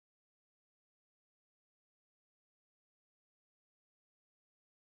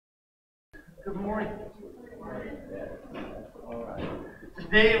Good morning. All right.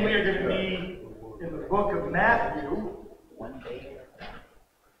 Today we are going to be in the book of Matthew.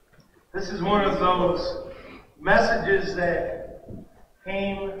 This is one of those messages that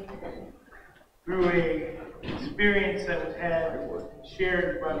came through an experience that was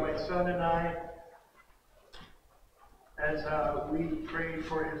shared by my son and I as we prayed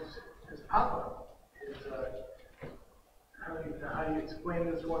for his papa. How do you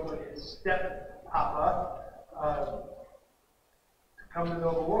explain this one? But his step-papa to come to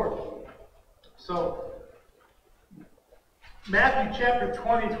know the Lord. So, Matthew chapter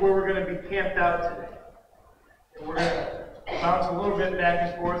 20 is where we're going to be camped out today. And we're going to bounce a little bit back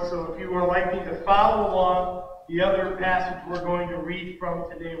and forth. So if you are likely to follow along, the other passage we're going to read from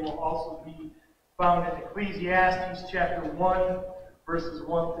today will also be found in Ecclesiastes chapter 1, verses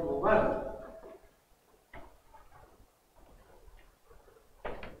 1 through 11.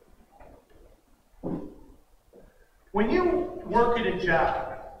 When you work at a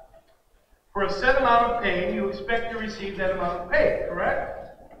job, for a set amount of pay, you expect to receive that amount of pay,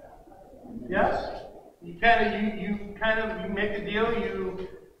 correct? Yes? You make a deal, you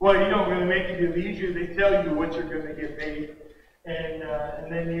don't really make a deal. Usually they tell you what you're going to get paid,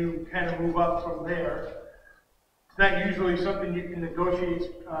 and then you kind of move up from there. It's not usually something you can negotiate,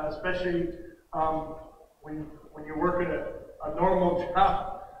 especially when you're working a normal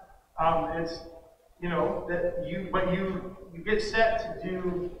job. But you get set to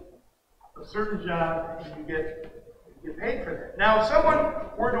do a certain job and you get paid for that. Now, if someone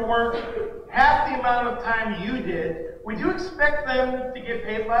were to work half the amount of time you did, would you expect them to get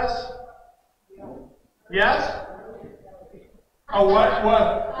paid less? Yes? Oh, what?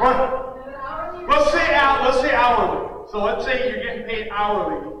 Let's say hourly. So let's say you're getting paid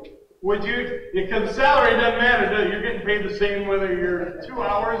hourly. Would you? Because the salary doesn't matter, does it? You're getting paid the same whether you're 2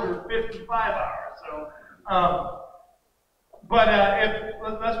 hours or 55 hours. So,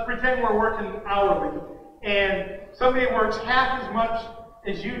 let's pretend we're working hourly, and somebody works half as much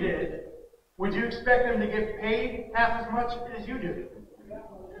as you did. Would you expect them to get paid half as much as you do?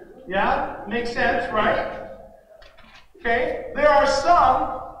 Yeah? Makes sense, right? Okay. There are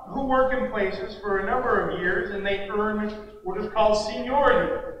some who work in places for a number of years, and they earn what is called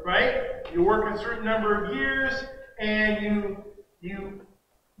seniority, right? You work a certain number of years, and you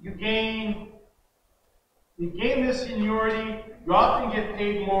gain this seniority. You often get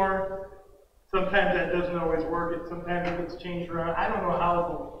paid more. Sometimes that doesn't always work. Sometimes it gets changed around. I don't know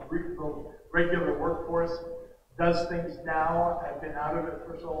how the regular workforce does things now. I've been out of it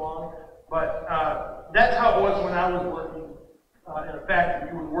for so long. But that's how it was when I was working in a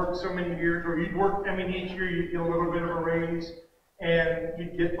factory. You would work so many years, or you'd work, each year you'd get a little bit of a raise, and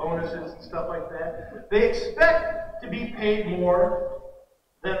you'd get bonuses and stuff like that. They expect to be paid more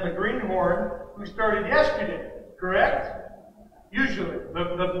than the greenhorn who started yesterday, correct? Usually,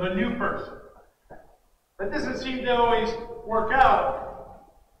 the new person. That doesn't seem to always work out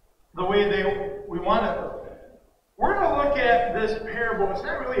the way we want it to. We're going to look at this parable. It's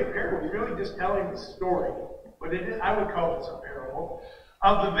not really a parable. He's really just telling the story. But it is, I would call this a parable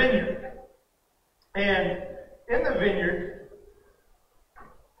of the vineyard. And in the vineyard,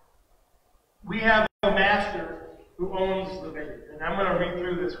 we have a master who owns the vineyard. And I'm going to read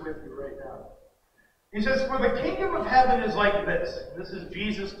through this with you right now. He says, "For the kingdom of heaven is like this." This is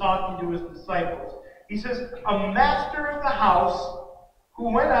Jesus talking to his disciples. He says, "A master of the house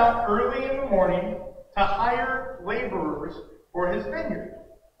who went out early in the morning to hire laborers for his vineyard.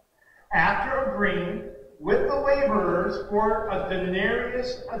 After agreeing with the laborers for a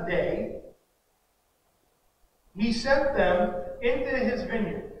denarius a day, he sent them into his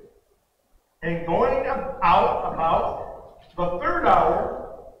vineyard. And going out about the third hour,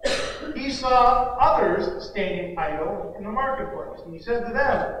 he saw others standing idle in the marketplace. And he said to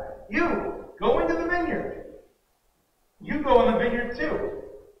them, 'You, go into the vineyard. You go in the vineyard too.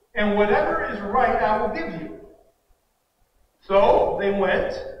 And whatever is right I will give you.' So they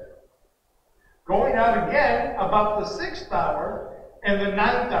went, going out again about the 6th hour and the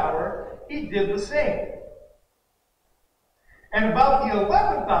 9th hour, he did the same. And about the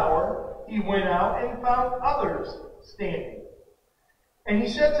 11th hour, he went out and found others standing. And he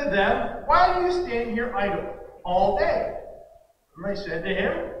said to them, 'Why do you stand here idle all day?' And they said to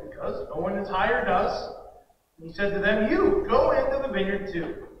him, 'Because no one has hired us.' And he said to them, 'You, go into the vineyard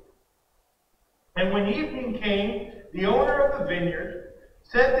too.' And when evening came, the owner of the vineyard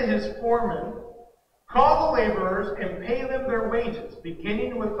said to his foreman, 'Call the laborers and pay them their wages,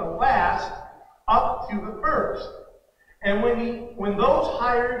 beginning with the last up to the first.' And when those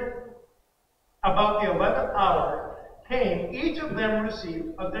hired about the 11th hour came, each of them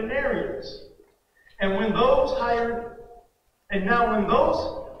received a denarius. And when those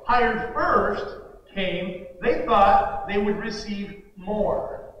hired first came, they thought they would receive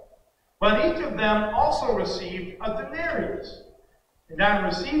more. But each of them also received a denarius. And on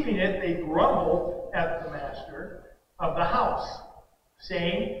receiving it, they grumbled at the master of the house,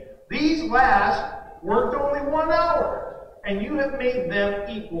 saying, "These last worked only 1 hour, and you have made them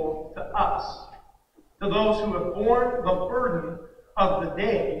equal to us, to those who have borne the burden of the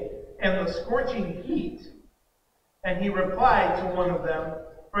day and the scorching heat." And he replied to one of them,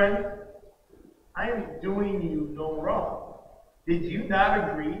 "Friend, I am doing you no wrong. Did you not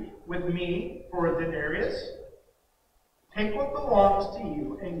agree with me for a denarius? Take what belongs to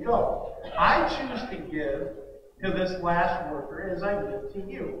you and go. I choose to give to this last worker as I give to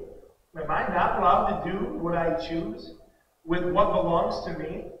you. Am I not allowed to do what I choose with what belongs to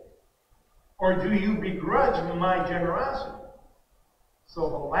me? Or do you begrudge my generosity?" So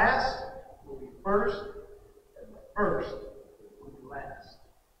the last will be first, and the first will be last.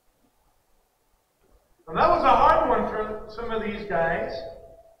 And that was a hard one for some of these guys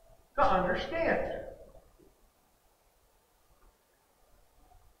to understand.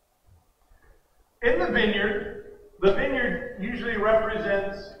 In the vineyard usually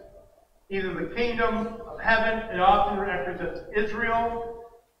represents either the kingdom of heaven, it often represents Israel,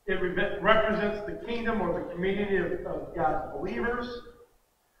 it represents the kingdom or the community of God's believers.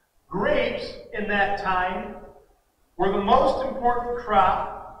 Grapes in that time were the most important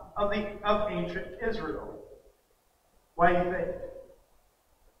crop of ancient Israel. Why do you think?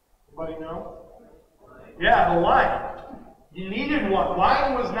 Anybody know? Yeah, the wine. You needed one.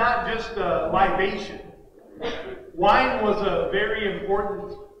 Wine was not just a libation. Wine was a very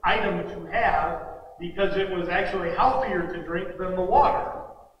important item to have because it was actually healthier to drink than the water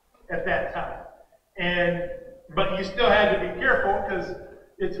at that time. But you still had to be careful because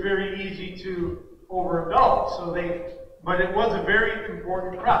it's very easy to overindulge. But it was a very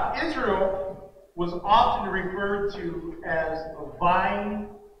important crop. Israel was often referred to as the vine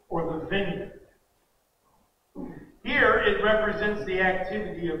or the vineyard. Here, it represents the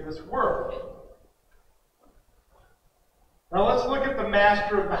activity of this world. Now let's look at the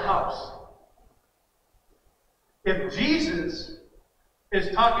master of the house. If Jesus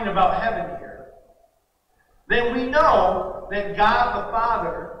is talking about heaven here, then we know that God the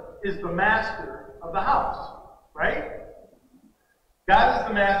Father is the master of the house, right? God is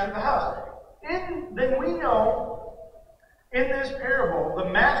the master of the house. Then we know in this parable, the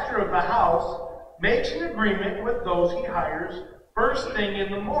master of the house makes an agreement with those he hires first thing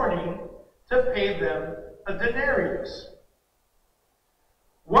in the morning to pay them a denarius.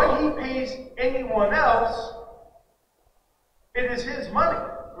 What he pays anyone else, it is his money,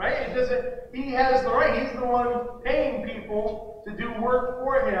 right? He has the right. He's the one paying people to do work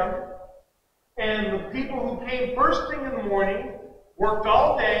for him. And the people who came first thing in the morning worked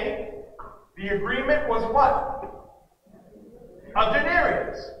all day. The agreement was what? A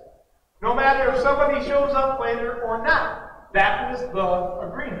denarius. No matter if somebody shows up later or not. That was the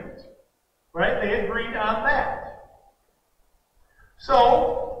agreement. Right? They agreed on that.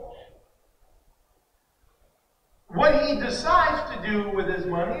 So, what he decides to do with his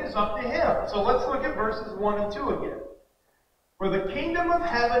money is up to him. So let's look at verses 1 and 2 again. "For the kingdom of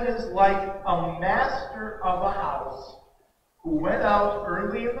heaven is like a master of a house who went out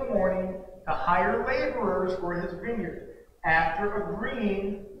early in the morning to hire laborers for his vineyard. After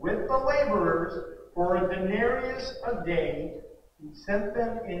agreeing with the laborers for a denarius a day, he sent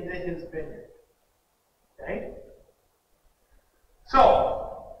them into his vineyard." Okay?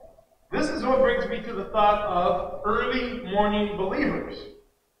 So, this is what brings me to the thought of early morning believers.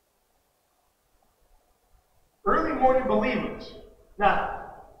 Early morning believers.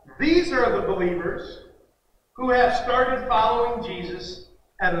 Now, these are the believers who have started following Jesus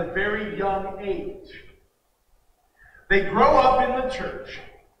at a very young age. They grow up in the church.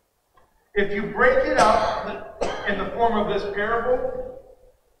 If you break it up in the form of this parable,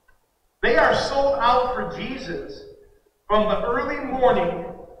 they are sold out for Jesus from the early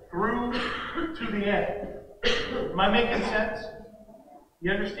morning through to the end. Am I making sense?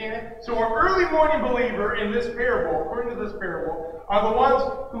 You understand it? So an early morning believer in this parable, according to this parable, are the ones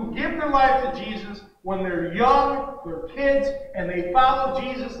who give their life to Jesus when they're young, they're kids, and they follow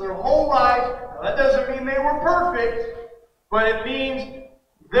Jesus their whole lives. Now, that doesn't mean they were perfect, but it means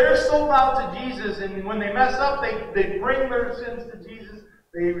they're sold out to Jesus, and when they mess up, they bring their sins to Jesus.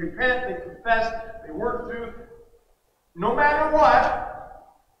 They repent, they confess, they work through. No matter what,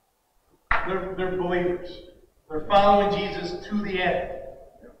 they're believers. They're following Jesus to the end.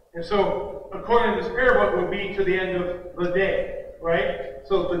 And so, according to this parable, it would be to the end of the day, right?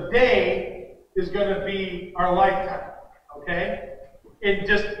 So the day is going to be our lifetime, okay? And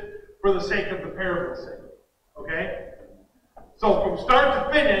just for the sake of the parable's sake, okay? So from start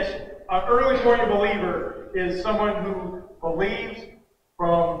to finish, an early morning believer is someone who believes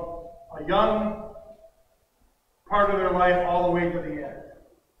from a young part of their life all the way to the end.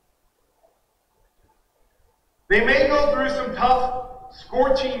 They may go through some tough,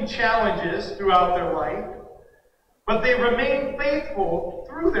 scorching challenges throughout their life, but they remain faithful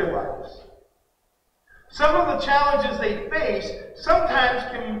through their lives. Some of the challenges they face sometimes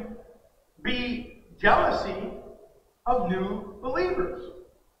can be jealousy of new believers.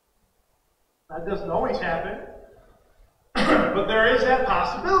 That doesn't always happen, but there is that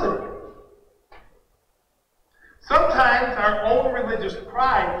possibility. Sometimes our own religious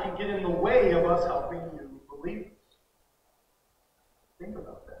pride can get in the way of us helping new believers. Think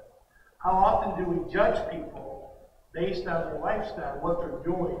about that. How often do we judge people based on their lifestyle, what they're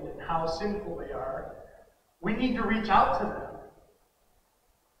doing, and how sinful they are? We need to reach out to them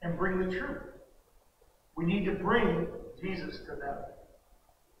and bring the truth. We need to bring Jesus to them.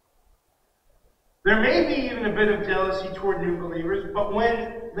 There may be even a bit of jealousy toward new believers, but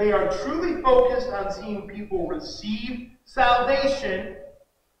when they are truly focused on seeing people receive salvation,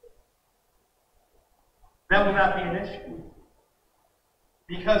 that will not be an issue.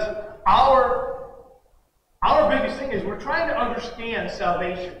 Because our biggest thing is we're trying to understand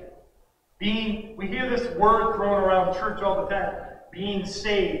salvation. We hear this word thrown around church all the time, being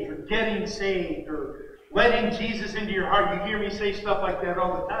saved, or getting saved, or letting Jesus into your heart. You hear me say stuff like that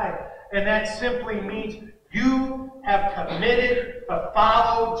all the time. And that simply means you have committed to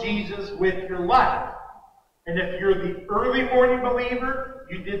follow Jesus with your life. And if you're the early morning believer,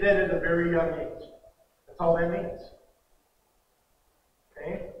 you did that at a very young age. That's all that means.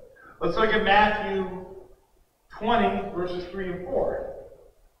 Okay? Let's look at Matthew 20, verses 3 and 4.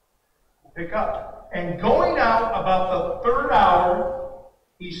 Pick up. And going out about the third hour,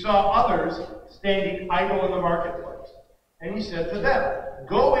 he saw others standing idle in the marketplace. And he said to them,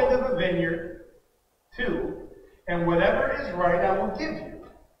 go into the vineyard too, and whatever is right I will give you.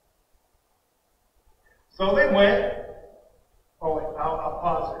 So they went. Oh, wait, I'll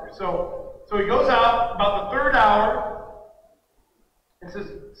pause there. So he goes out about the third hour and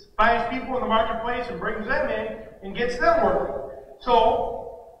says, finds people in the marketplace and brings them in and gets them working. So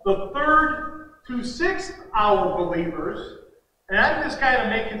the third to sixth hour believers, and I'm just kind of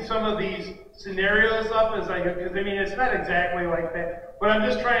making some of these scenarios up as I go, because I mean, it's not exactly like that, but I'm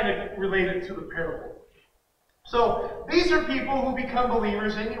just trying to relate it to the parable. So these are people who become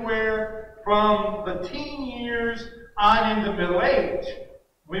believers anywhere from the teen years on into middle age.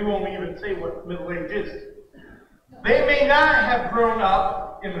 We won't even say what middle age is. They may not have grown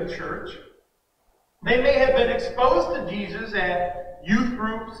up in the church. They may have been exposed to Jesus at youth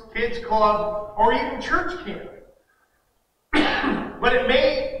groups, kids club, or even church camp. But it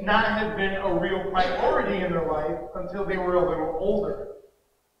may not have been a real priority in their life until they were a little older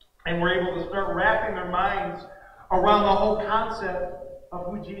and were able to start wrapping their minds around the whole concept of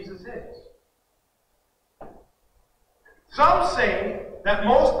who Jesus is. Some say that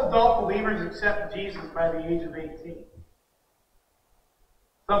most adult believers accept Jesus by the age of 18.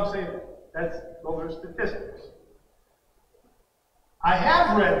 Some say that. Those are statistics. I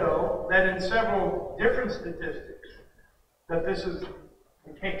have read, though, that in several different statistics, that this is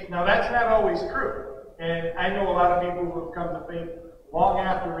the case. Now, that's not always true. And I know a lot of people who have come to faith long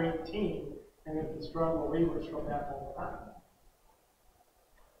after 18 and have been strong believers from that whole time.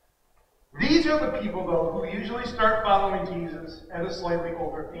 These are the people, though, who usually start following Jesus at a slightly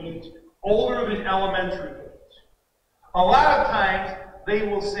older age, older than elementary age. A lot of times, they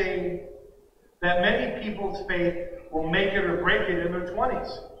will say that many people's faith will make it or break it in their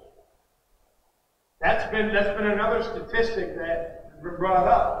 20s. That's been another statistic that has been brought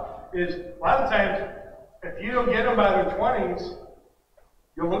up, is a lot of times, if you don't get them by their 20s,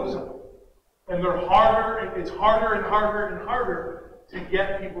 you'll lose them. And they're harder, and it's harder and harder and harder to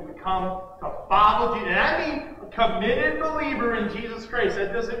get people to come to follow Jesus. And I mean a committed believer in Jesus Christ.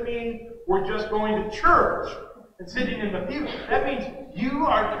 That doesn't mean we're just going to church and sitting in the pew. That means you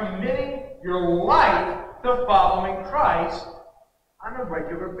are committing your life to following Christ on a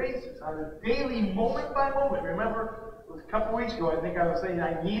regular basis, on a daily, moment by moment. Remember, it was a couple weeks ago, I think I was saying,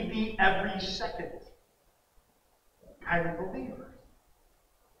 I need thee every second kind of believer.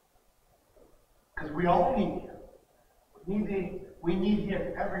 Because we all need him. We need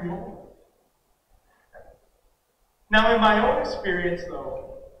him every moment. Now, in my own experience,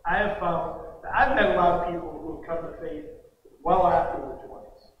 though, I have found that I've met a lot of people who have come to faith well after their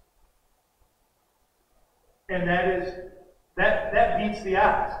 20s. And that beats the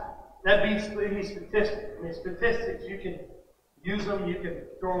odds. That beats any statistic. I mean, statistics, you can use them, you can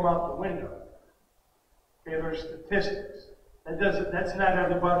throw them out the window. Okay, they're statistics. That's not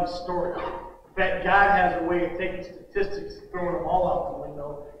everybody's story. In fact, God has a way of taking statistics, throwing them all out the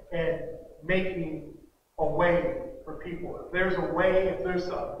window, and making a way for people. If there's a way, if there's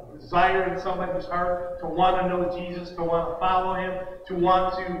a desire in somebody's heart to want to know Jesus, to want to follow Him, to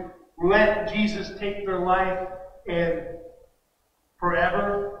want to let Jesus take their life and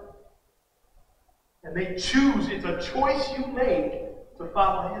forever, and they choose, it's a choice you make to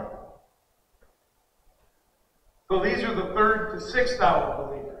follow Him. So these are the 3rd to 6th hour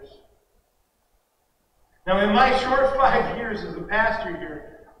believers. Now, in my short 5 years as a pastor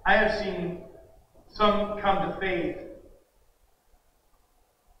here, I have seen some come to faith.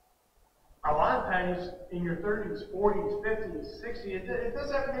 A lot of times in your 30s, 40s, 50s, 60s, it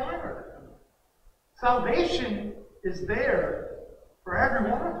doesn't matter. Salvation is there for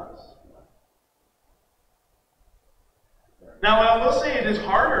every one of us. Now, I will say it is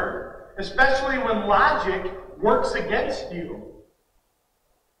harder, especially when logic works against you.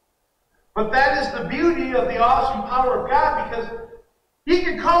 But that is the beauty of the awesome power of God, because He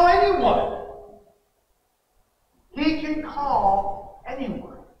can call anyone. He can call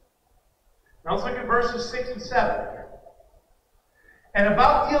anyone. Now let's look at verses 6 and 7 here. And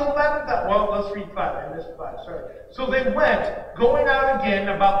about the 11th hour, well, let's read 5. I missed 5, sorry. So they went, going out again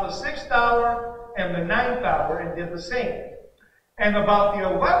about the 6th hour and the 9th hour, and did the same. And about the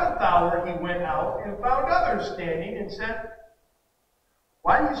 11th hour he went out and found others standing, and said,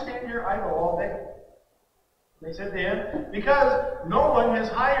 "Why do you stand here idle all day?" They said to him, "Because no one has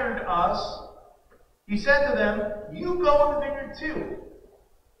hired us." He said to them, "You go in the vineyard too."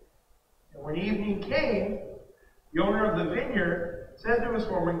 And when evening came, the owner of the vineyard said to his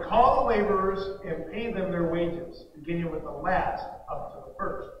foreman, "Call the laborers and pay them their wages, beginning with the last up to the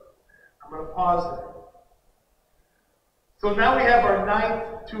first." I'm going to pause there. So now we have our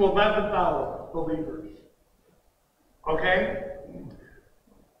 9th to 11th hour believers. Okay?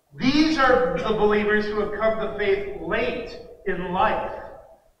 These are the believers who have come to faith late in life.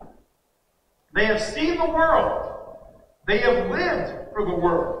 They have seen the world. They have lived for the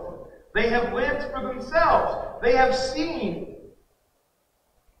world. They have lived for themselves. They have seen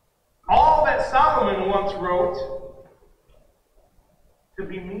all that Solomon once wrote to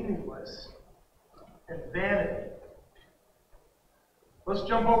be meaningless and vanity. Let's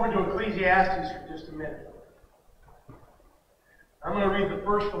jump over to Ecclesiastes for just a minute. I'm going to read the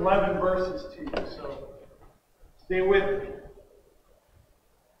first 11 verses to you, so stay with me.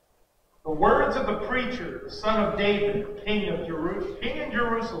 The words of the preacher, the son of David, king in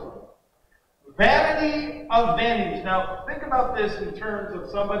Jerusalem. Vanity of vanities. Now, think about this in terms of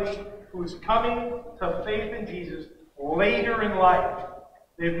somebody who's coming to faith in Jesus later in life.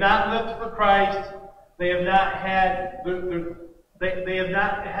 They've not lived for Christ. They have not had they have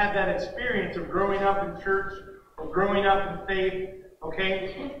not had that experience of growing up in church or growing up in faith.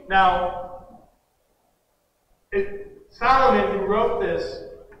 Okay? Now, Solomon, who wrote this,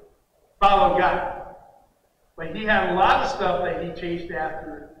 followed God. But he had a lot of stuff that he chased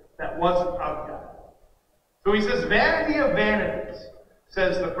after that wasn't of God. So he says, "Vanity of vanities,"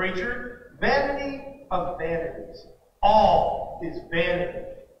 says the preacher. Vanity of vanities. All is vanity.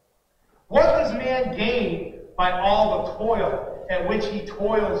 What does man gain by all the toil at which he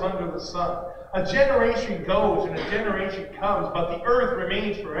toils under the sun? A generation goes and a generation comes, but the earth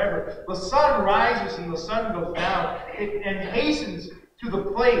remains forever. The sun rises and the sun goes down, and hastens to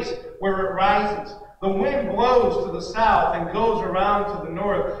the place where it rises. The wind blows to the south and goes around to the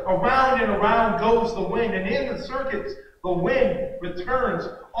north. Around and around goes the wind, and in the circuits the wind returns.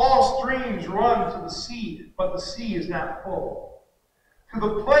 All streams run to the sea, but the sea is not full. To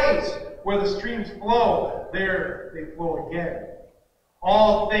the place where the streams flow, there they flow again.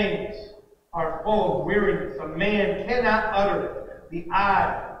 All things are full of weariness. A man cannot utter it. The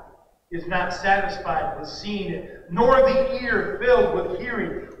eye is not satisfied with seeing it, nor the ear filled with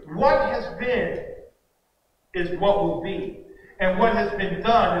hearing. What has been is what will be, and what has been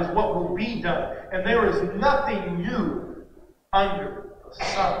done is what will be done, and there is nothing new under the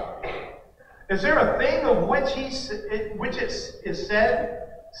sun. Is there a thing of which it is said,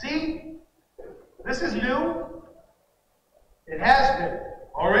 "See, this is new"? It has been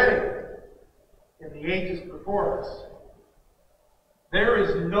already in the ages before us. There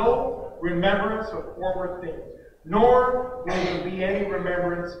is no remembrance of former things, nor will there be any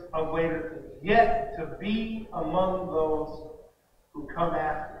remembrance of later things, yet to be among those who come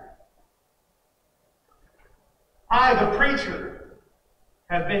after. I, the preacher,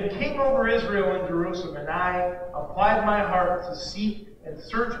 have been king over Israel and Jerusalem, and I applied my heart to seek and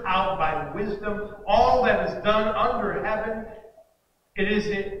search out by wisdom all that is done under heaven. It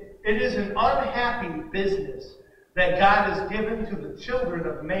is an unhappy business that God has given to the children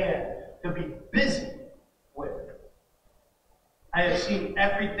of man to be busy with. I have seen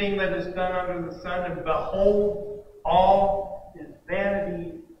everything that is done under the sun, and behold, all is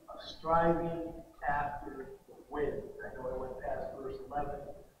vanity of striving after the wind. I know I went past verse 11.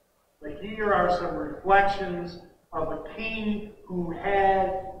 But here are some reflections of a king who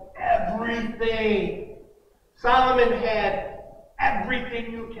had everything. Solomon had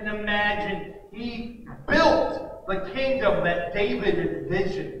everything you can imagine. He built the kingdom that David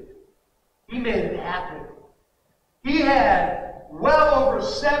envisioned. He made it happen. He had well over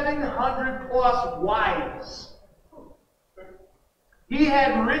 700 plus wives. He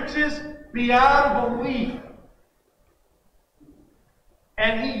had riches beyond belief.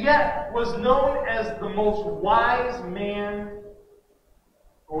 And he yet was known as the most wise man.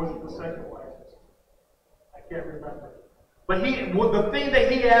 Or was it the second wisest? I can't remember. But the thing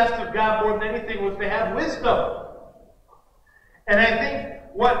that he asked of God more than anything was to have wisdom. And I think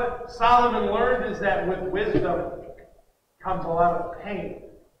what Solomon learned is that with wisdom comes a lot of pain,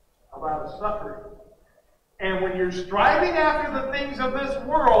 a lot of suffering. And when you're striving after the things of this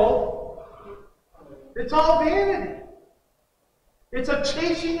world, it's all vanity. It's a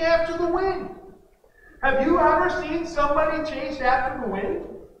chasing after the wind. Have you ever seen somebody chase after the wind?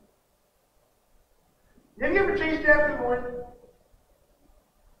 Have you ever chased after the wind?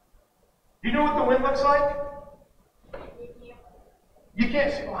 Do you know what the wind looks like? You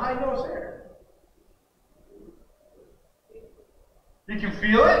can't see. Well, how do you know it's there? You can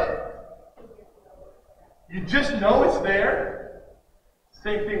feel it. You just know it's there.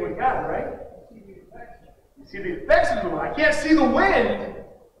 Same thing with God, right? You see the effects of the wind. I can't see the wind,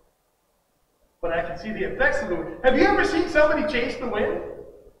 but I can see the effects of the wind. Have you ever seen somebody chase the wind?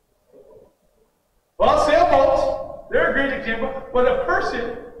 Well, sailboats, they're a great example. But a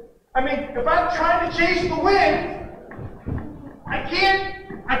person, if I'm trying to chase the wind, I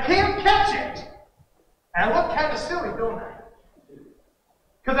can't catch it. And I look kind of silly, don't I?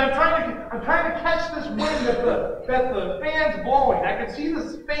 Because I'm trying to catch this wind that the fan's blowing. I can see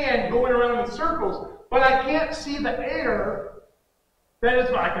this fan going around in circles, but I can't see the air.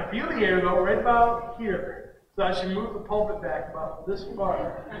 I can feel the air though, right about here. So I should move the pulpit back about this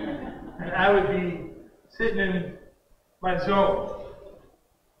far, and I would be sitting in my zone.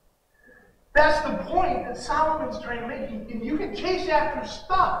 That's the point that Solomon's trying to make. You can chase after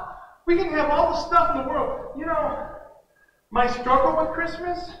stuff. We can have all the stuff in the world. You know, my struggle with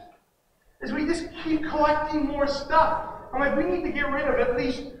Christmas is we just keep collecting more stuff. I'm like, we need to get rid of at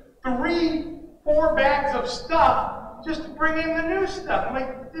least 3-4 bags of stuff just to bring in the new stuff. I'm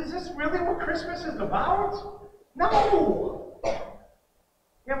like, is this really what Christmas is about? No!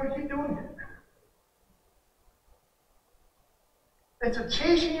 Yeah, we keep doing it. It's a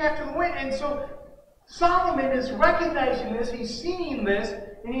chasing after the wind. And so Solomon is recognizing this, he's seeing this,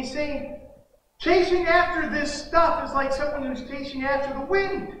 and he's saying, chasing after this stuff is like someone who's chasing after the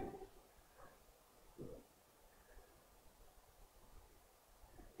wind.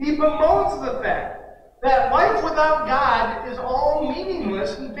 He bemoans the fact that life without God is all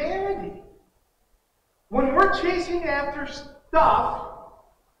meaningless and vanity. When we're chasing after stuff,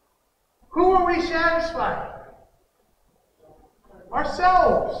 who are we satisfying?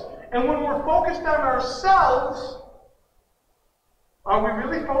 Ourselves. And when we're focused on ourselves, are we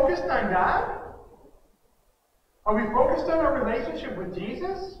really focused on God? Are we focused on our relationship with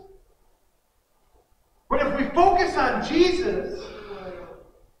Jesus? But if we focus on Jesus,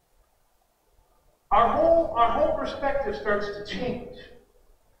 our whole perspective starts to change.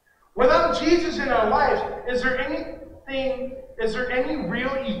 Without Jesus in our lives, is there any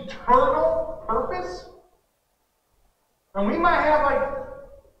real eternal purpose? And we might have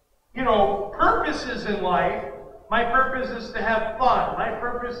purposes in life. My purpose is to have fun. My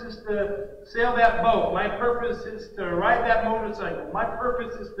purpose is to sail that boat. My purpose is to ride that motorcycle. My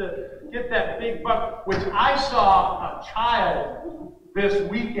purpose is to get that big buck, which I saw a child this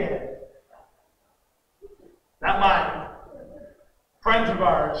weekend. Not mine. Friends of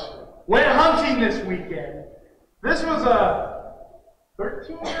ours went hunting this weekend. This was a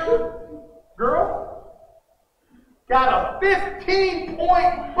 13-year-old girl. Got a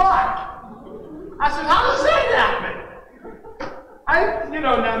 15-point buck. I said, how does that happen?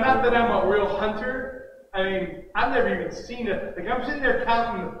 Now not that I'm a real hunter. I've never even seen it. I'm sitting there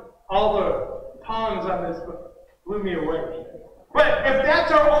counting all the ponds on this, but blew me away. But if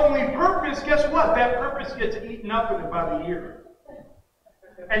that's our only purpose, guess what? That purpose gets eaten up in about a year.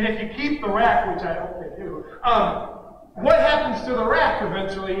 And if you keep the rack, which I hope they do, what happens to the rack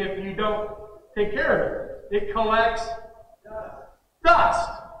eventually if you don't take care of it? It collects dust,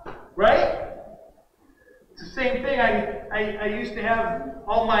 right? It's the same thing. I used to have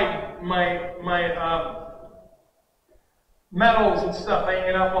all my metals and stuff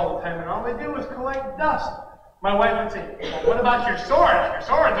hanging up all the time, and all they do is collect dust. My wife would say, well, what about your swords? Your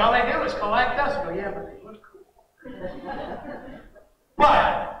swords, all they do is collect dust. I go, yeah, but they look cool.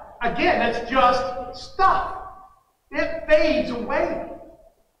 But, again, that's just stuff. It fades away.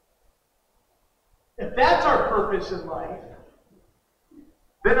 If that's our purpose in life,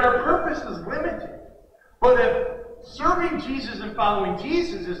 then our purpose is limited. But if serving Jesus and following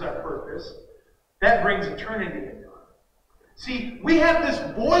Jesus is our purpose, that brings eternity into it. See, we have this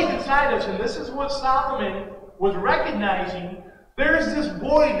void inside us, and this is what Solomon was recognizing. There's this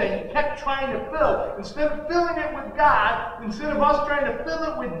void that he kept trying to fill. Instead of filling it with God, instead of us trying to fill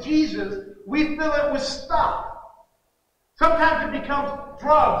it with Jesus, we fill it with stuff. Sometimes it becomes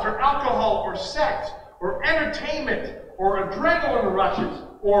drugs or alcohol or sex or entertainment or adrenaline rushes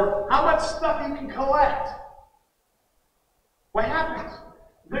or how much stuff you can collect. What happens?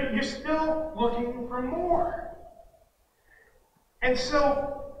 You're still looking for more. And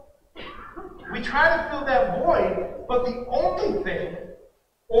so we try to fill that void, but the only thing,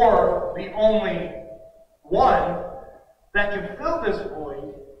 or the only one that can fill this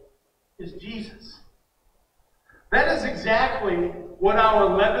void is Jesus. That is exactly what our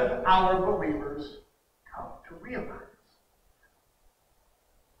 11th hour believers come to realize.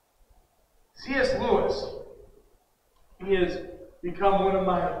 C.S. Lewis, he has become one of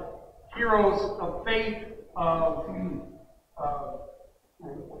my heroes of faith, one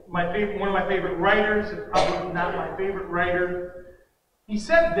of my favorite writers, and probably not my favorite writer. He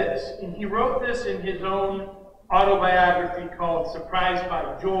said this, and he wrote this in his own autobiography called Surprised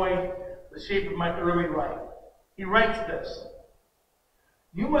by Joy, The Shape of My Early Life. He writes this: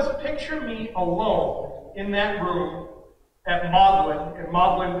 "You must picture me alone in that room at Magdalen," and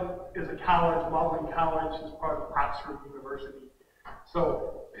Magdalen is a college. Magdalen College is part of Oxford University.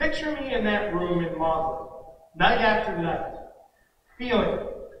 So picture me in that room in Magdalen, night after night, feeling,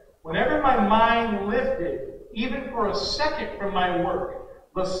 whenever my mind lifted, even for a second from my work,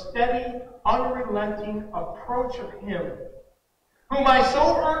 the steady, unrelenting approach of Him, whom I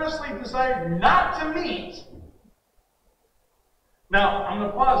so earnestly desired not to meet. Now, I'm going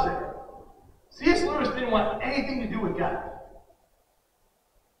to pause there. C.S. Lewis didn't want anything to do with God.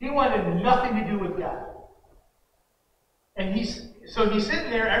 He wanted nothing to do with God. And he's sitting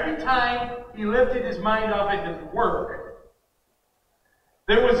there every time he lifted his mind off at his work.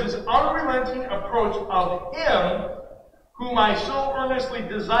 There was this unrelenting approach of Him whom I so earnestly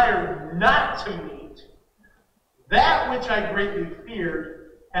desired not to meet. That which I greatly feared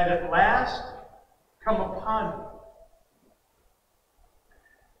had at last come upon me.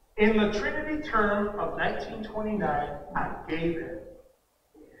 In the Trinity term of 1929, I gave in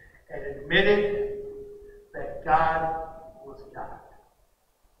and admitted that God was God.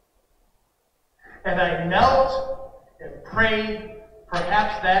 And I knelt and prayed,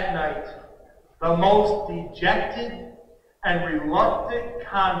 perhaps that night, the most dejected and reluctant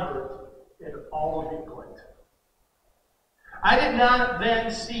convert in all of England. I did not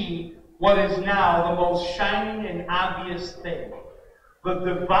then see what is now the most shining and obvious thing, the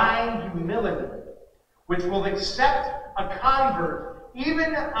divine humility, which will accept a convert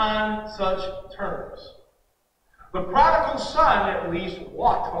even on such terms. The prodigal son, at least,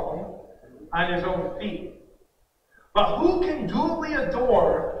 walked home on his own feet. But who can duly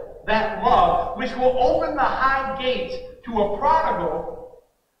adore that love which will open the high gates to a prodigal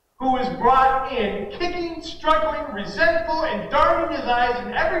who is brought in, kicking, struggling, resentful, and darting his eyes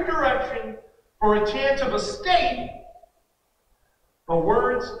in every direction for a chance of escape? The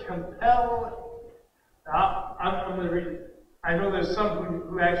words compel. Now, I'm going to read it. I know there's some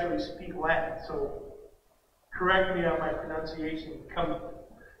who actually speak Latin, so correct me on my pronunciation.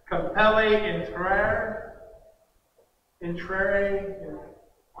 Compelle intrare,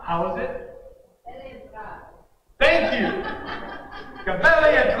 how is it? Thank you.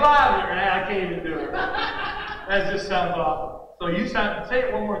 Compelle entrare. I can't even do it. That just sounds awful. So say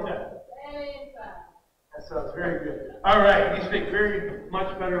it one more time. That sounds very good. All right, you speak very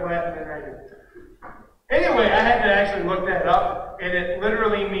much better Latin than I do. Anyway, I had to actually look that up, and it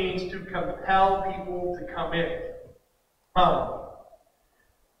literally means to compel people to come in.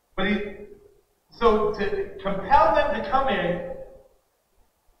 So to compel them to come in,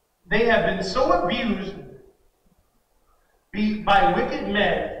 they have been so abused by wicked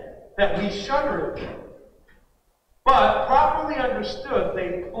men that we shudder at them. But properly understood,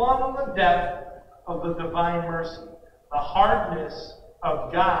 they plumb the depth of the divine mercy. The hardness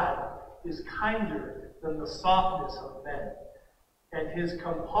of God is kinder than the softness of men, and his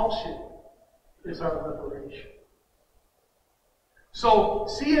compulsion is our liberation. So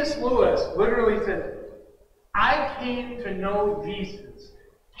C.S. Lewis literally said, I came to know Jesus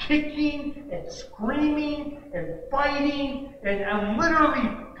kicking and screaming and fighting and literally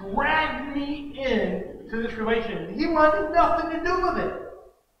dragged me into this relationship. He wanted nothing to do with it.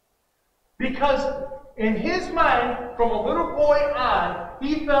 Because in his mind, from a little boy on,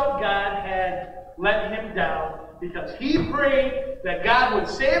 he felt God had let him down because he prayed that God would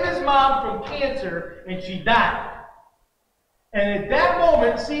save his mom from cancer and she died. And at that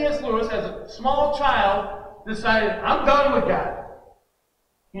moment, C.S. Lewis, as a small child, decided, I'm done with God.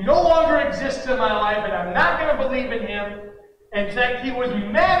 He no longer exists in my life, and I'm not going to believe in him. In fact, he was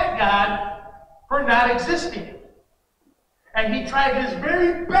mad at God for not existing. And he tried his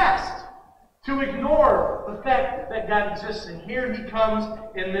very best to ignore the fact that God exists. And here he comes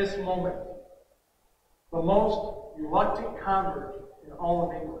in this moment. The most reluctant convert in all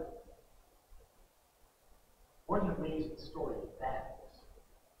of England. What an amazing story that is.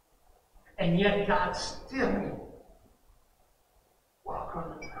 And yet God still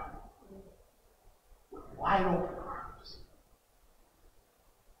welcomes him with wide open arms.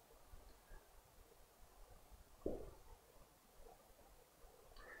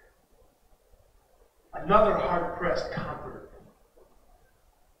 Another hard-pressed convert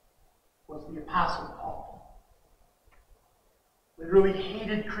was the Apostle Paul. Literally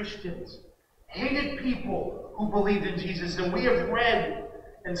hated Christians, hated people who believed in Jesus, and we have read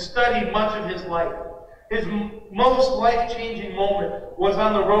and studied much of his life. His most life-changing moment was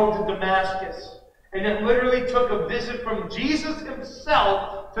on the road to Damascus, and it literally took a visit from Jesus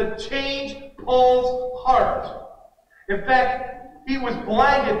himself to change Paul's heart. In fact, he was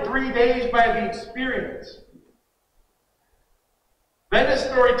blinded 3 days by the experience. Then his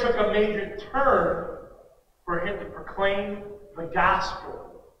story took a major turn for him to proclaim the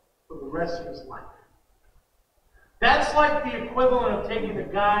gospel for the rest of his life. That's like the equivalent of taking a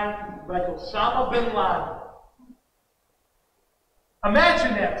guy like Osama bin Laden.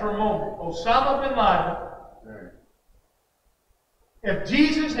 Imagine that for a moment. Osama bin Laden. If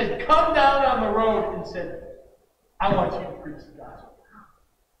Jesus had come down on the road and said, I want you to preach the gospel.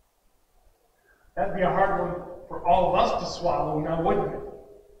 That'd be a hard one for all of us to swallow now, wouldn't it?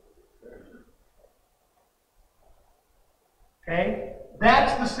 Okay?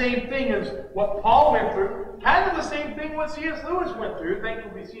 That's the same thing as what Paul went through. Kind of the same thing what C.S. Lewis went through.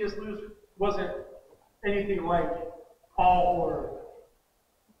 Thankfully, C.S. Lewis wasn't anything like Paul or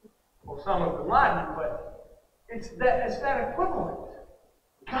Osama bin Laden, but it's that equivalent.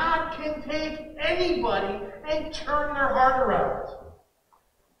 God can take anybody and turn their heart around.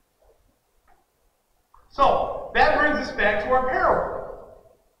 So, that brings us back to our parable.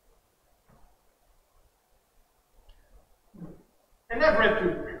 And I've read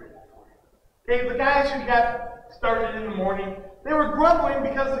through the parable. Okay, the guys who got started in the morning, they were grumbling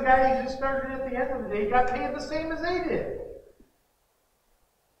because the guys who started at the end of the day got paid the same as they did.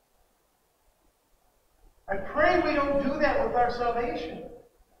 I pray we don't do that with our salvation.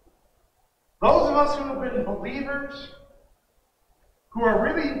 Those of us who have been believers, who are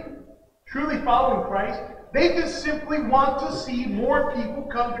really, truly following Christ, they just simply want to see more people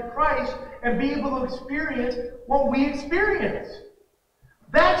come to Christ and be able to experience what we experience.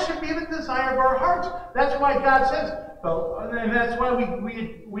 That should be the desire of our hearts. That's why God says, and that's why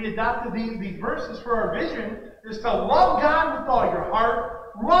we adopted these verses for our vision, is to love God with all your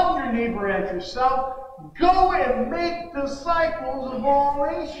heart, love your neighbor as yourself, go and make disciples of all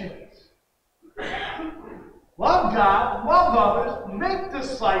nations. Love God, love others, make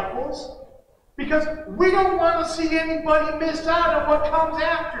disciples, because we don't want to see anybody miss out on what comes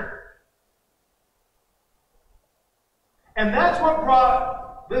after. And that's what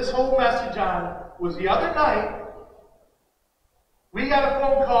brought this whole message on, was the other night, we got a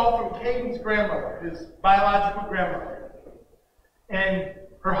phone call from Caden's grandmother, his biological grandmother. And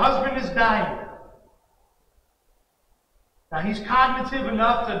her husband is dying. Now, he's cognitive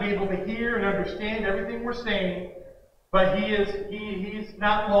enough to be able to hear and understand everything we're saying, but he's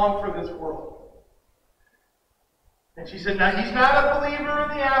not long for this world. And she said, now, he's not a believer in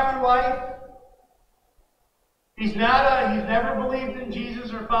the afterlife. He's never believed in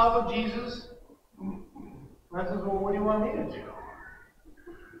Jesus or followed Jesus. And I says, well, what do you want me to do?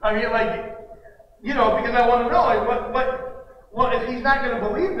 I mean, because I want to know, what if he's not going to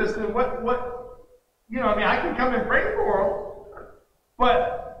believe this, then I can come and pray for him,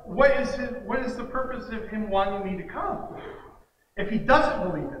 but what is the purpose of him wanting me to come? If he doesn't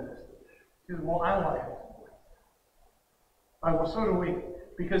believe in this, he says, well, I want him to believe. Well, so do we.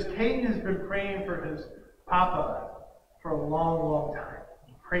 Because Caden has been praying for his papa for a long, long time.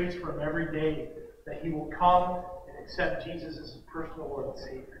 He prays for him every day that he will come and accept Jesus as his personal Lord and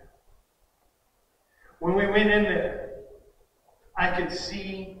Savior. When we went in there, I could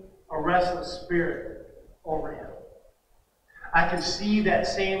see a restless spirit over him. I could see that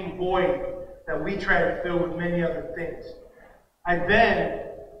same void that we try to fill with many other things. I then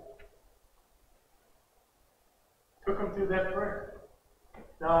took him through that prayer.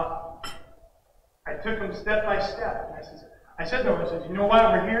 Now, I took him step by step. And I said to him, you know why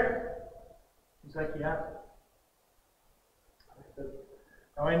we're here? He's like, yeah. I said,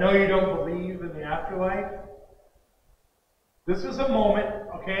 now I know you don't believe in the afterlife. This is a moment,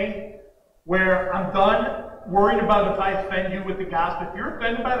 okay, where I'm done worrying about if I offend you with the gospel. If you're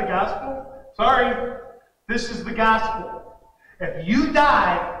offended by the gospel, sorry, this is the gospel. If you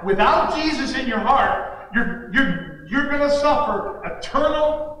die without Jesus in your heart, you're going to suffer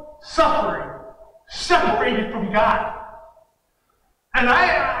eternal suffering, separated from God. And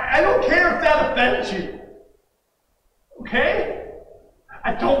I don't care if that offends you. Okay?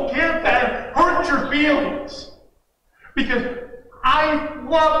 I don't care if that hurts your feelings. Because I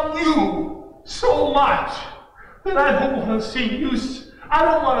love you so much that I don't want to see you. I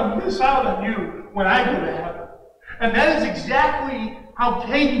don't want to miss out on you when I go to heaven. And that is exactly how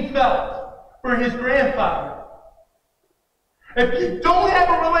Caden felt for his grandfather. If you don't have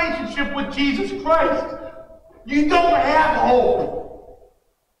a relationship with Jesus Christ, you don't have hope.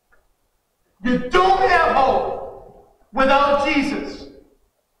 You don't have hope without Jesus.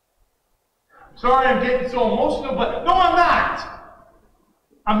 I'm sorry I'm getting so emotional, but no, I'm not.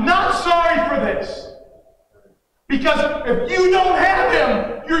 I'm not sorry for this. Because if you don't have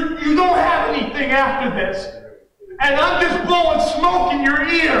Him, you don't have anything after this. And I'm just blowing smoke in your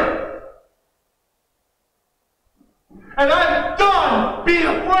ear. And I'm done being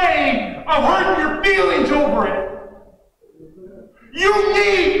afraid of hurting your feelings over it. You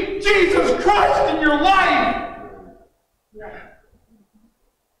need Jesus Christ in your life.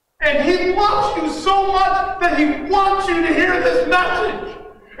 And He loves you so much that He wants you to hear this message.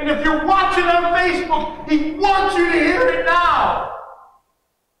 And if you're watching on Facebook, He wants you to hear it now.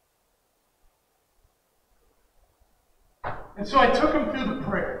 And so I took him through the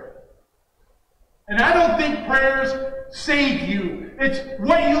prayer. And I don't think prayers save you. It's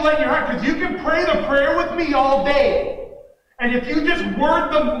what you let in your heart. Because you can pray the prayer with me all day. And if you just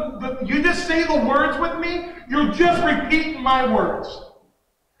you just say the words with me, you're just repeating my words.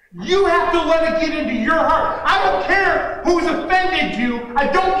 You have to let it get into your heart. I don't care who's offended you. I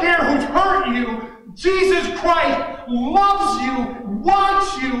don't care who's hurt you. Jesus Christ loves you,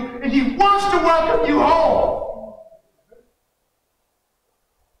 wants you, and He wants to welcome you home.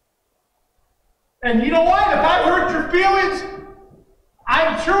 And you know what? If I've hurt your feelings,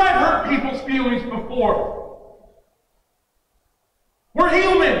 I'm sure I've hurt people's feelings before. We're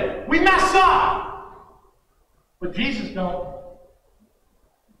human. We mess up. But Jesus don't.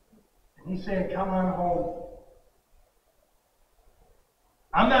 And He's saying, come on home.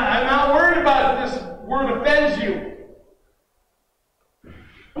 I'm not worried about if this word offends you.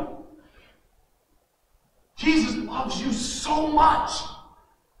 Jesus loves you so much.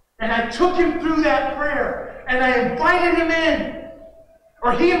 And I took him through that prayer. And I invited him in.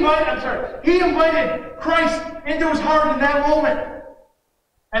 Or he invited Christ into his heart in that moment.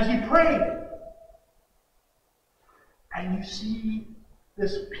 As he prayed. And you see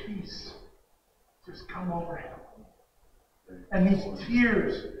this peace just come over him. And these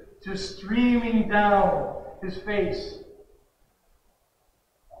tears just streaming down his face.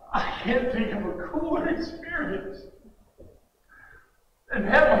 I can't think of a cooler experience. And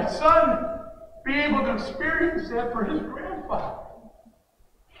have my son be able to experience that for his grandfather.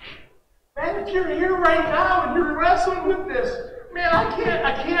 Man, if you're here right now and you're wrestling with this, man,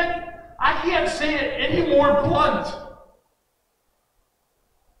 I can't say it any more blunt.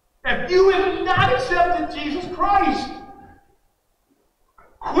 If you have not accepted Jesus Christ,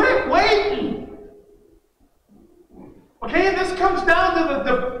 quit waiting. Okay, and this comes down to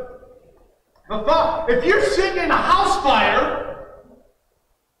the thought. If you're sitting in a house fire,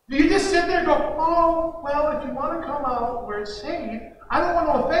 do you just sit there and go, oh, well, if you want to come out where it's safe, I don't want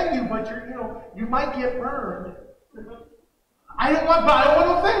to offend you, but you might get burned. I don't want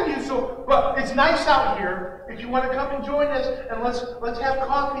to offend you, but it's nice out here. If you want to come and join us, and let's have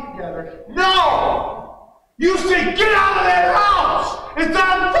coffee together. No! You say, get out of that house! It's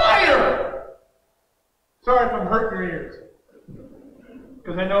on fire! Sorry if I'm hurting your ears.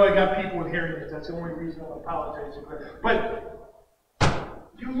 Because I know I got people with hearing aids. That's the only reason I'm apologizing. But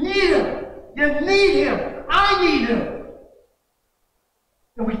you need Him. You need Him. I need Him.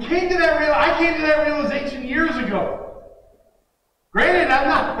 I came to that realization years ago. Granted, I'm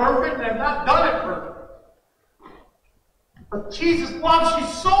not perfect and I've not done it perfect. But Jesus loves you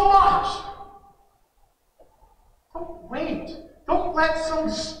so much. Don't wait. Don't let some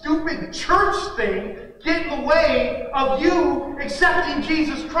stupid church thing get in the way of you accepting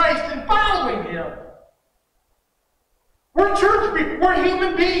Jesus Christ and following Him. We're church people. We're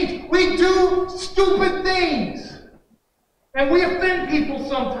human beings. We do stupid things. And we offend people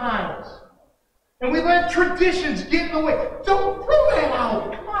sometimes. And we let traditions get in the way. Don't throw that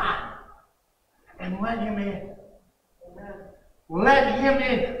out. Come on. And let Him in. Amen. Let Him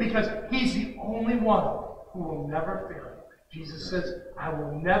in, because He's the only one who will never fail you. Jesus says, I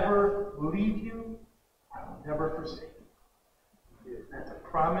will never leave you. I will never forsake you. That's a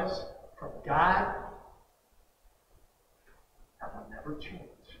promise from God that will never change.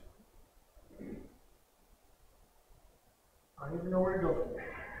 I don't even know where to go from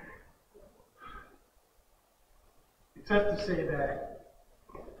there. Except to say that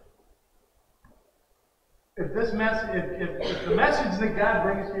if the message that God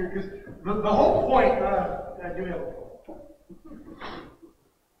brings here, because the whole point, I do have a point.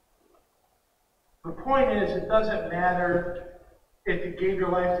 The point is, it doesn't matter if you gave your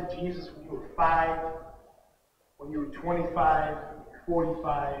life to Jesus when you were 5, when you were 25,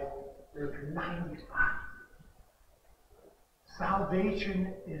 45, or if you're 95.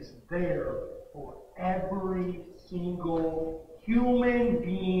 Salvation is there for every single human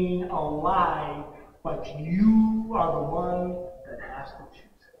being alive, but you are the one that has to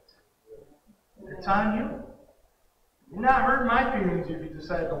choose it. It's on you. You're not hurting my feelings if you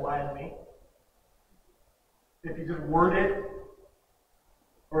decide to lie to me. If you just word it,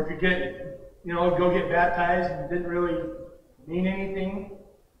 or if you go get baptized and didn't really mean anything.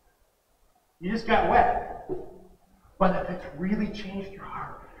 You just got wet. But if it's really changed your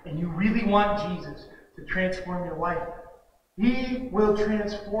heart, and you really want Jesus to transform your life, He will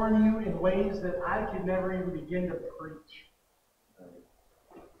transform you in ways that I could never even begin to preach.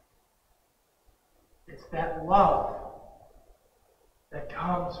 It's that love that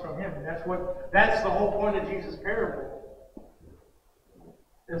comes from Him. And that's the whole point of Jesus' parable.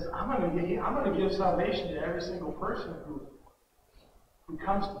 Is I'm going to give salvation to every single person who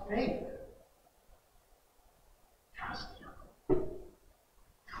comes to faith. Trust Him.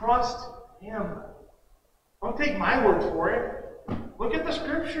 Trust Him. Don't take my word for it. Look at the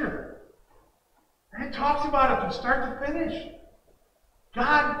Scripture. It talks about it from start to finish.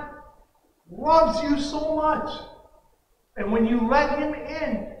 God loves you so much. And when you let Him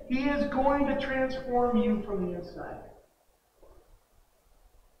in, He is going to transform you from the inside.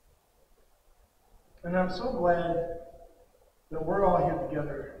 And I'm so glad that we're all here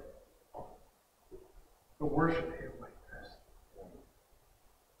together to worship Him like this.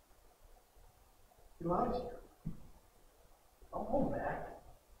 He loves you. Don't hold back.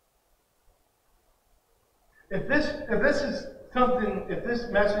 If this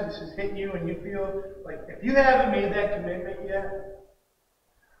message has hit you and you feel like, if you haven't made that commitment yet,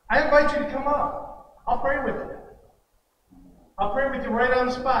 I invite you to come up. I'll pray with you. I'll pray with you right on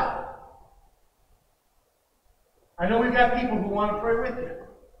the spot. I know we've got people who want to pray with you.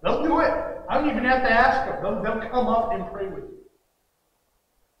 They'll do it. I don't even have to ask them. They'll come up and pray with you.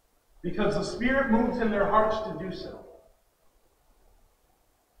 Because the Spirit moves in their hearts to do so.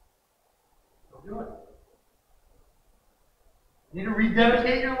 They'll do it. You need to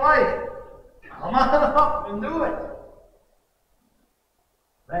rededicate your life. Come on up and do it.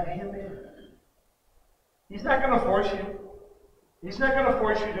 Let Him in. He's not going to force you. He's not going to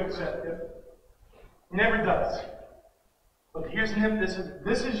force you to accept Him. He never does. But here's Him. This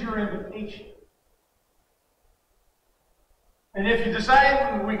is your invitation. And if you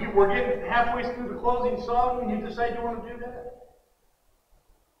decide we're getting halfway through the closing song and you decide you want to do that,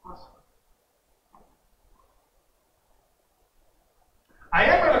 awesome. I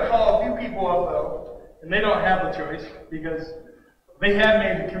am going to call a few people up, though, and they don't have the choice because they have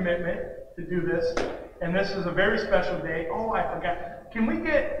made the commitment to do this. And this is a very special day. Oh, I forgot. Can we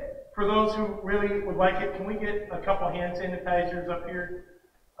get, for those who really would like it, can we get a couple hand sanitizers up here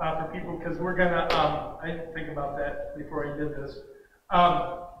for people? Because we're going to, I didn't think about that before I did this.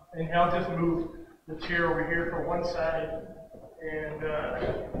 And I'll just move the chair over here for one side. And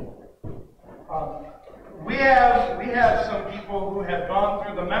we have some people who have gone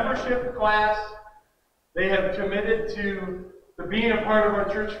through the membership class. They have committed to being a part of our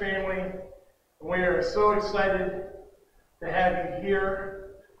church family. And we are so excited to have you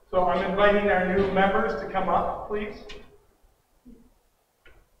here. So I'm inviting our new members to come up, please.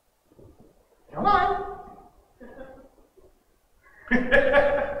 Come on.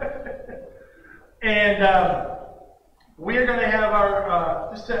 And we're going to have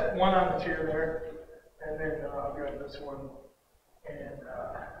our, just set one on the chair there, and then I'll grab this one, and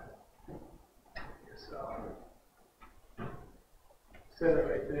set it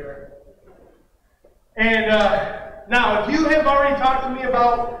right there. And now, if you have already talked to me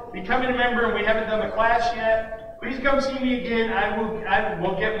about becoming a member and we haven't done the class yet, please come see me again. I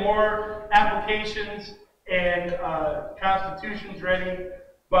will get more applications and constitutions ready.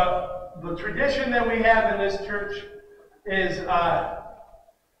 But the tradition that we have in this church is to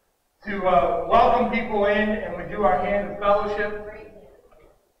welcome people in, and we do our hand of fellowship.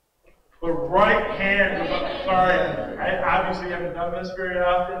 The right hand. Sorry, I obviously haven't done this very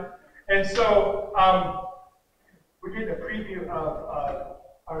often. And so we're getting a preview of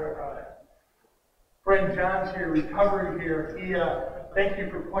our friend John's here, recovery here. He, thank you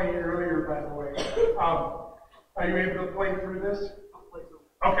for playing earlier, by the way. Are you able to play through this?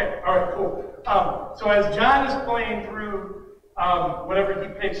 Okay, all right, cool. So as John is playing through whatever he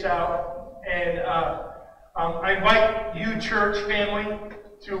picks out, and I invite you, church family,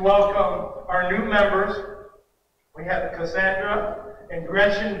 to welcome our new members. We have Cassandra and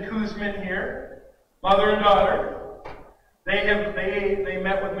Gretchen Kuzman here, mother and daughter. They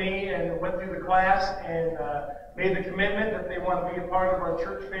met with me and went through the class and made the commitment that they want to be a part of our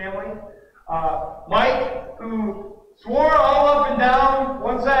church family. Mike, who swore all up and down,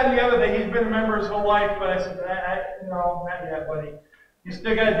 one side and the other, that he's been a member his whole life, but I said, no, not yet, buddy. You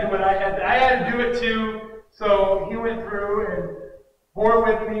still got to do what I had to. I had to do it too. So he went through and bore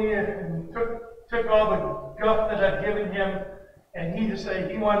with me and took all the guff that I've given him, and he just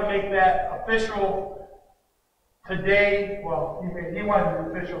said he wanted to make that official today. Well, he wanted to be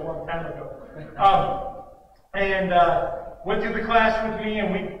official a long time ago. And went through the class with me,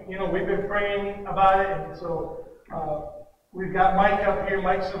 and we've been praying about it, and so we've got Mike up here,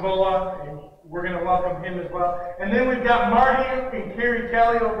 Mike Savola, and we're going to welcome him as well. And then we've got Marty and Carrie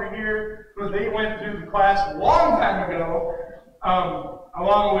Kelly over here, who they went through the class a long time ago,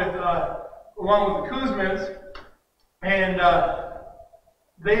 along with the Kuzmans, and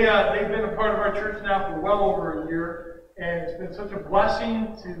they've been a part of our church now for well over a year, and it's been such a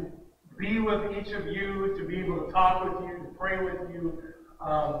blessing to be with each of you, to be able to talk with you, to pray with you.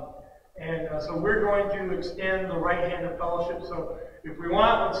 So we're going to extend the right hand of fellowship. So if we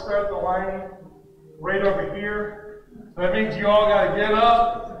want, let's start the line right over here. So that means you all got to get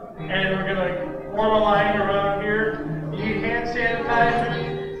up, and we're going to form a line around here. You need hand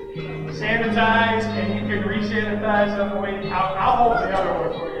sanitize, and you can re-sanitize on the way out. I'll hold the other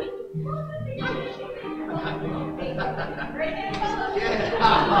one for you.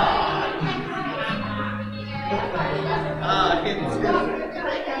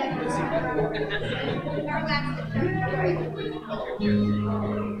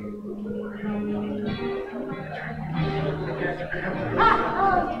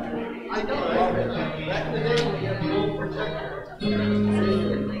 I know.